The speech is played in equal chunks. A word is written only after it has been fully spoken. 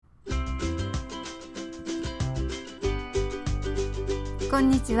こん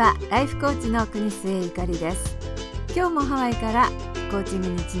にちは。ライフコーチの国末ゆかりです。今日もハワイからコーチング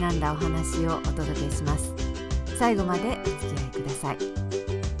にちなんだお話をお届けします。最後までお付き合いください。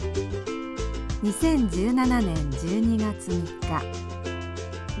2017年12月3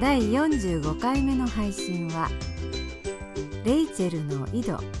日第45回目の配信はレイチェルの井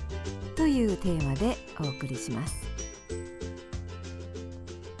戸というテーマでお送りします。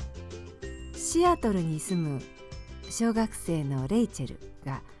シアトルに住む小学生のレイチェル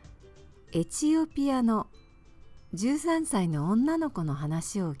がエチオピアの13歳の女の子の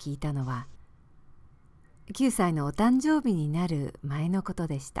話を聞いたのは9歳のお誕生日になる前のこと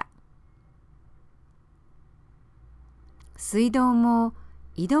でした。水道も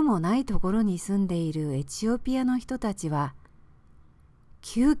井戸もないところに住んでいるエチオピアの人たちは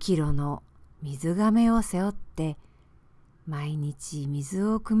9キロの水がめを背負って毎日水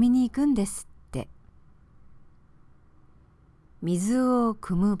を汲みに行くんですって。水を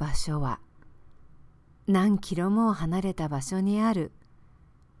汲む場所は何キロも離れた場所にある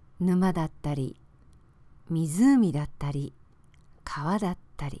沼だったり湖だったり川だっ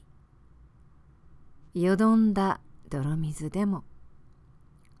たり、よどんだ泥水でも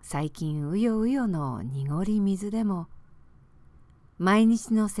最近うようよの濁り水でも毎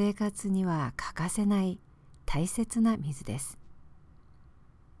日の生活には欠かせない大切な水です。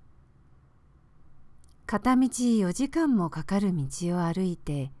片道4時間もかかる道を歩い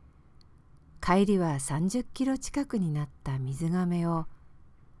て帰りは30キロ近くになった水がめを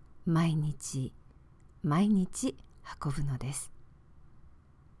毎日毎日運ぶのです。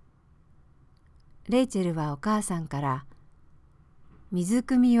レイチェルはお母さんから水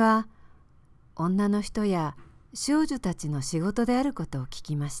汲みは女の人や少女たちの仕事であることを聞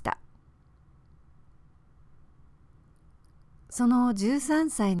きました。その13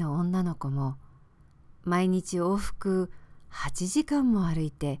歳の女の子も毎日往復8時間も歩い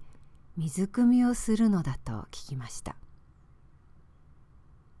て水汲みをするのだと聞きました。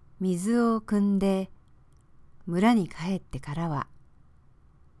水を汲んで村に帰ってからは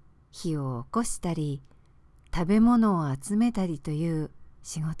火を起こしたり食べ物を集めたりという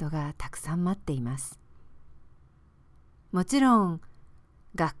仕事がたくさん待っています。もちろん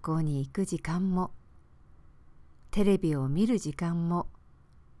学校に行く時間もテレビを見る時間も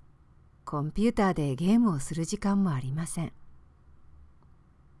コンピューターでゲームをする時間もありません。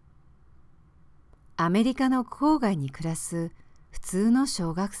アメリカの郊外に暮らす普通の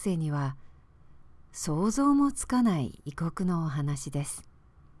小学生には想像もつかない異国のお話です。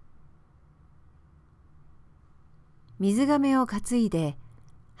水がめを担いで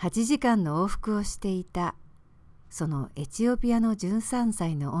8時間の往復をしていたそのエチオピアの13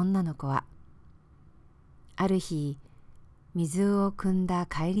歳の女の子はある日水を汲んだ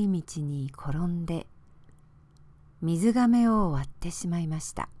帰り道に転んで水がめを割ってしまいま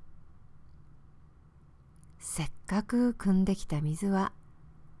した。せっかく汲んできた水は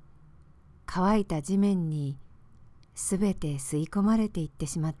乾いた地面にすべて吸い込まれていって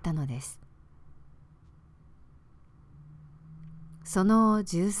しまったのです。その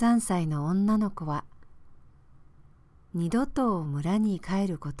13歳の女の子は二度と村に帰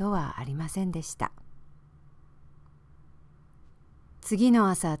ることはありませんでした。次の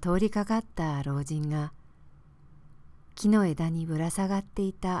朝通りかかった老人が木の枝にぶら下がって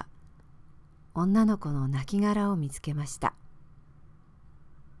いた女の子の亡骸を見つけました。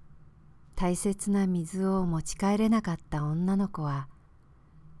大切な水を持ち帰れなかった女の子は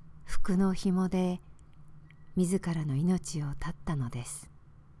服の紐で自らの命を絶ったのです。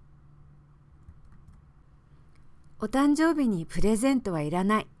お誕生日にプレゼントはいら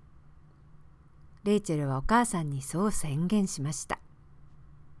ない。レイチェルはお母さんにそう宣言しました。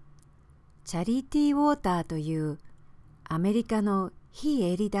チャリティーウォーターというアメリカの非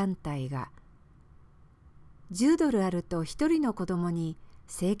営利団体が10ドルあると一人の子供に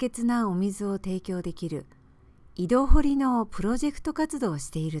清潔なお水を提供できる井戸掘りのプロジェクト活動をし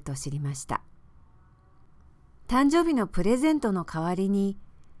ていると知りました。誕生日のプレゼントの代わりに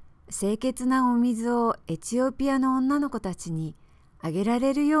清潔なお水をエチオピアの女の子たちにあげら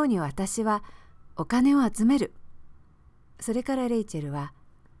れるように私はお金を集める。それからレイチェルは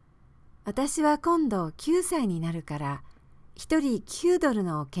私は今度9歳になるから一人9ドル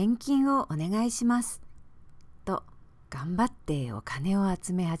の献金をお願いしますと頑張ってお金を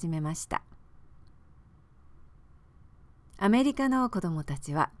集め始めました。アメリカの子どもた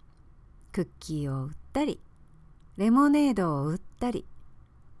ちはクッキーを売ったりレモネードを売ったり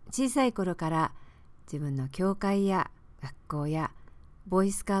小さい頃から自分の教会や学校やボー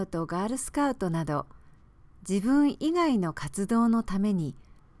イスカウト、ガールスカウトなど自分以外の活動のために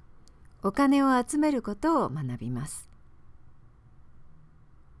お金を集めることを学びます。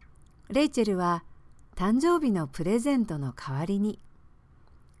レイチェルは誕生日のプレゼントの代わりに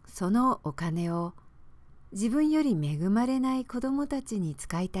そのお金を自分より恵まれない子どもたちに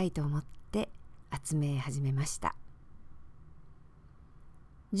使いたいと思って集め始めました。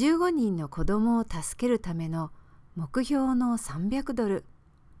15人の子どもを助けるための目標の$300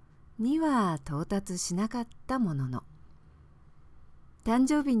には到達しなかったものの、誕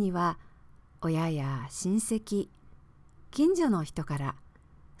生日には親や親戚、近所の人から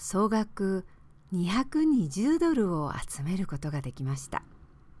総額$220を集めることができました。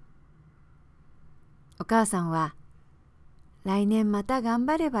お母さんは、来年また頑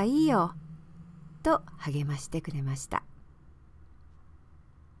張ればいいよ、と励ましてくれました。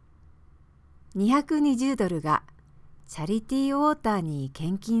$220がチャリティーウォーターに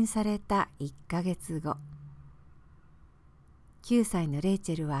献金された1ヶ月後、9歳のレイ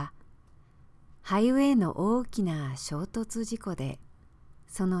チェルはハイウェイの大きな衝突事故で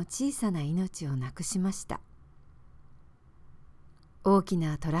その小さな命をなくしました。大き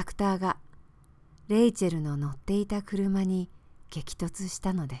なトラクターがレイチェルの乗っていた車に激突し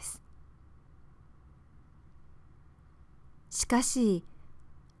たのです。しかし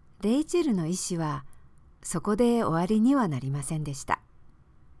レイチェルの意思はそこで終わりにはなりませんでした。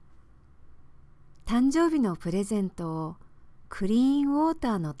誕生日のプレゼントをクリーンウォー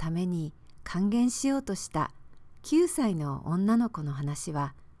ターのために還元しようとした9歳の女の子の話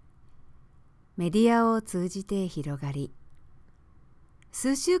はメディアを通じて広がり、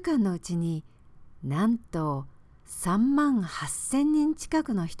数週間のうちになんと38,000人近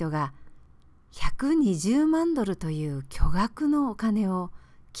くの人が$120万という巨額のお金を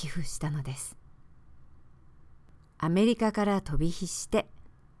寄付したのです。アメリカから飛び火して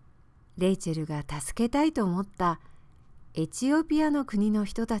レイチェルが助けたいと思ったエチオピアの国の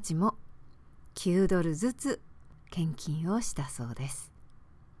人たちも$9ずつ献金をしたそうです。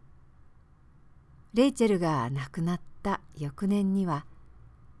レイチェルが亡くなった翌年には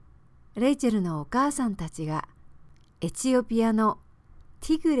レイチェルのお母さんたちがエチオピアの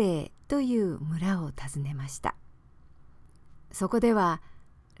ティグレーという村を訪ねました。そこでは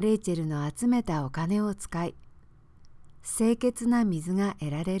レイチェルの集めたお金を使い、清潔な水が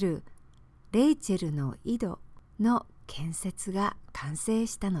得られるレイチェルの井戸の建設が完成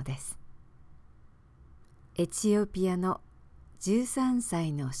したのです。エチオピアの13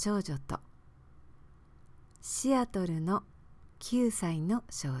歳の少女とシアトルの9歳の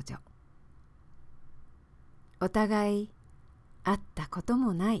少女、お互い会ったこと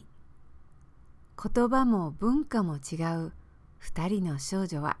もない、言葉も文化も違う2人の少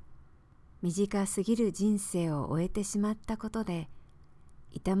女は短すぎる人生を終えてしまったことで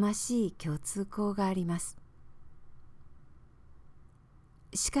痛ましい共通項があります。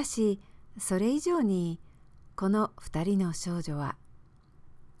しかしそれ以上にこの2人の少女は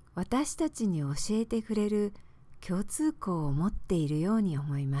私たちに教えてくれる共通項を持っているように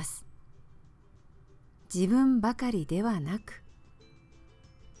思います。自分ばかりではなく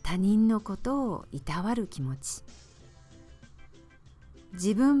他人のことをいたわる気持ち、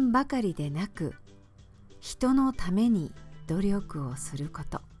自分ばかりでなく人のために努力をするこ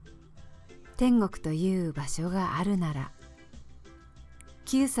と。天国という場所があるなら、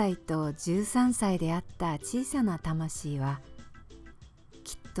9歳と13歳であった小さな魂は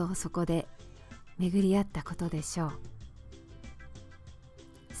きっとそこで巡り合ったことでしょう。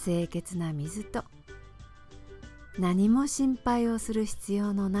清潔な水と何も心配をする必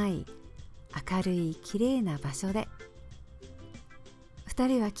要のない明るいきれいな場所で2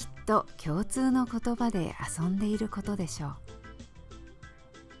人はきっと共通の言葉で遊んでいることでしょう。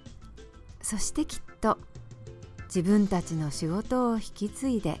そしてきっと自分たちの仕事を引き継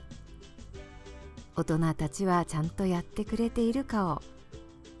いで大人たちはちゃんとやってくれているかを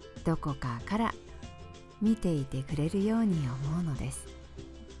どこかから見ていてくれるように思うのです。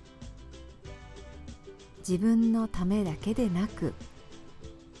自分のためだけでなく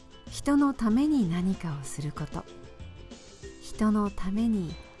人のために何かをすること、人のため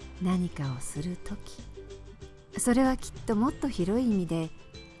に何かをするとき、それはきっともっと広い意味で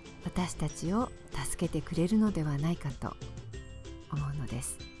私たちを助けてくれるのではないかと思うので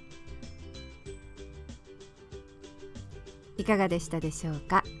す。いかがでしたでしょう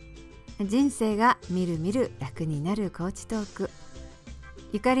か。人生がみるみる楽になるコーチトーク、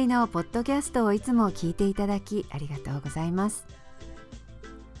ゆかりのポッドキャストをいつも聞いていただきありがとうございます。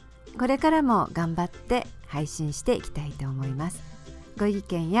これからも頑張って配信していきたいと思います。ご意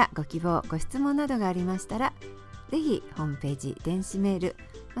見やご希望、ご質問などがありましたら、ぜひホームページ、電子メール、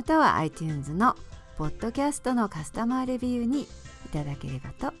または iTunes のポッドキャストのカスタマーレビューにいただけれ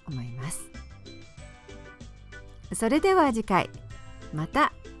ばと思います。それでは次回ま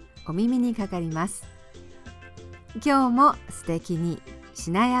たお耳にかかります。今日も素敵に、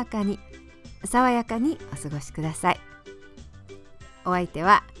しなやかに、爽やかにお過ごしください。お相手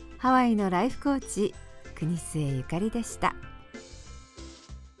はハワイのライフコーチ国末ゆかりでした。